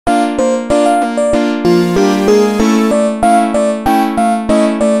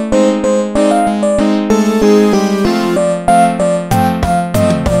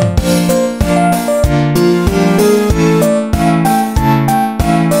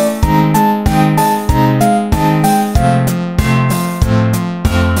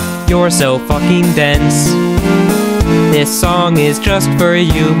you're so fucking dense. This song is just for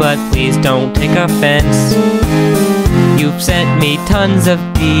you, but please don't take offense. You've sent me tons of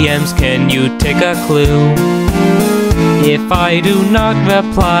DMs, can you take a clue? If I do not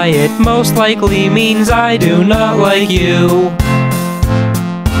reply, it most likely means I do not like you.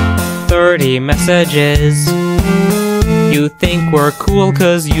 30 messages. You think we're cool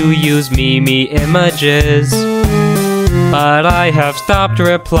cause you use meme images. But I have stopped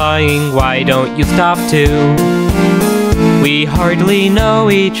replying, why don't you stop too? We hardly know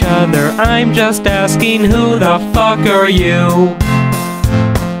each other, I'm just asking who the fuck are you?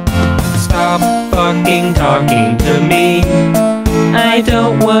 Stop fucking talking to me, I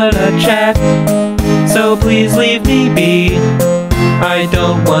don't wanna chat, so please leave me be. I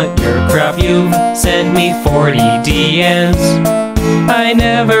don't want your crap, you've sent me 40 DMs, I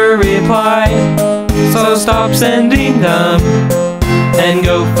never reply, so stop sending them and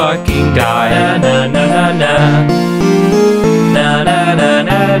go fucking die. Na na na na na na na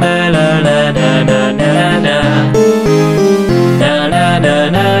na na na na na na na na. Na na na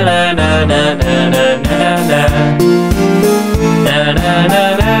na na na na na na na na. Na na na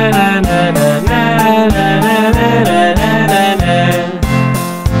na na na na na na na.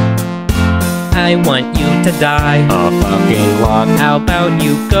 I want you to die a fucking lot. How about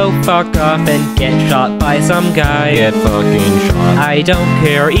you go fuck off and get shot by some guy? Get fucking shot. I don't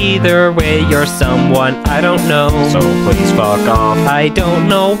care either way, you're someone I don't know, so please fuck off. I don't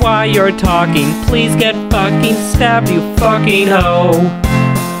know why you're talking, please get fucking stabbed, you fucking hoe.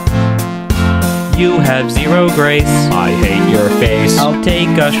 You have zero grace, I hate your face. I'll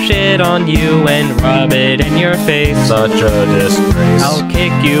take a shit on you and rub it in your face. Such a disgrace. I'll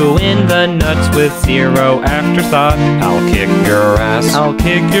kick you in the nuts with zero afterthought. I'll kick your ass. I'll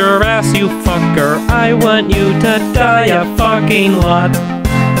kick your ass, you fucker. I want you to die a fucking lot.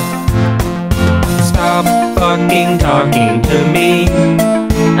 Stop fucking talking to me,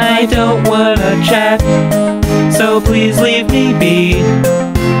 I don't wanna chat, so please leave me be.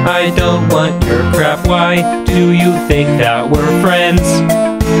 I don't want your crap, why do you think that we're friends?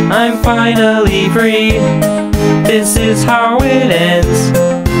 I'm finally free, this is how it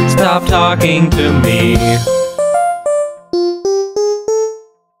ends. Stop talking to me.